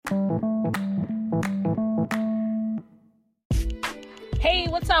Hey,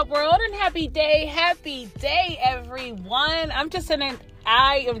 what's up, world? And happy day, everyone.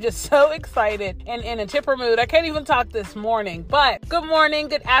 I am just so excited and in a chipper mood. I can't even talk this morning, but good morning,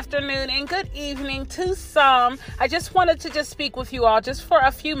 good afternoon, and good evening to some. I just wanted to just speak with you all just for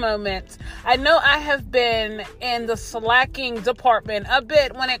a few moments. I know I have been in the slacking department a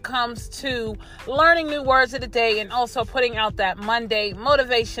bit when it comes to learning new words of the day and also putting out that Monday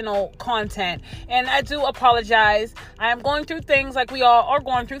motivational content. And I do apologize. I am going through things like we all are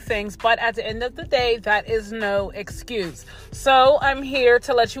going through things, but at the end of the day, that is no excuse. So I'm here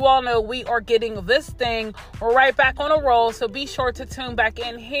to let you all know we are getting this thing right back on a roll. So be sure to tune back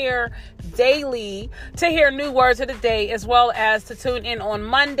in here daily to hear new words of the day, as well as to tune in on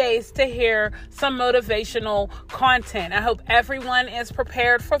Mondays to hear some motivational content. I hope everyone is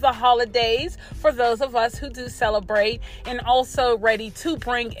prepared for the holidays, for those of us who do celebrate, and also ready to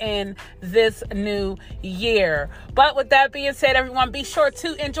bring in this new year. But with that being said, everyone, be sure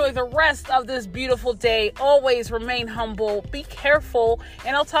to enjoy the rest of this beautiful day. Always remain humble, be careful,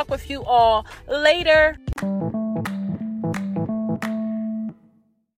 and I'll talk with you all later.